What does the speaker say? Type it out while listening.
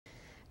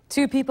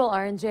Two people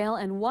are in jail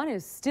and one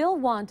is still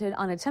wanted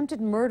on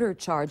attempted murder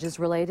charges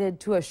related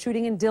to a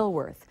shooting in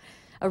Dilworth.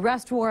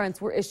 Arrest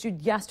warrants were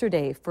issued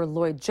yesterday for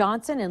Lloyd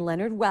Johnson and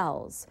Leonard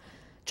Wells.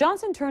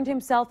 Johnson turned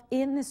himself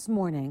in this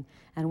morning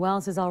and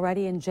Wells is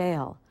already in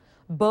jail.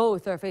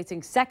 Both are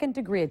facing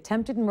second-degree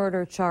attempted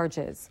murder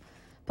charges.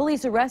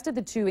 Police arrested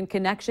the two in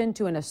connection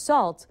to an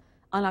assault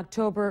on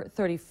October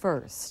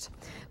 31st.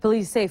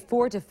 Police say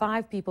 4 to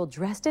 5 people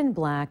dressed in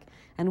black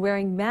and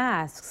wearing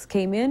masks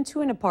came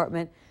into an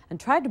apartment and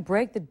tried to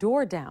break the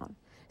door down.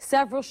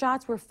 Several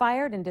shots were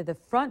fired into the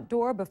front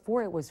door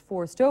before it was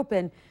forced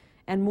open,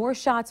 and more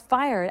shots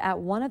fired at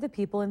one of the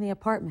people in the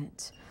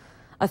apartment.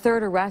 A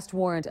third arrest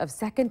warrant of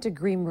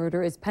second-degree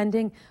murder is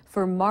pending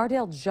for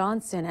Mardale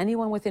Johnson.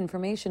 Anyone with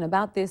information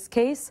about this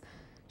case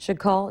should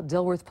call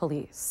Dilworth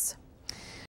Police.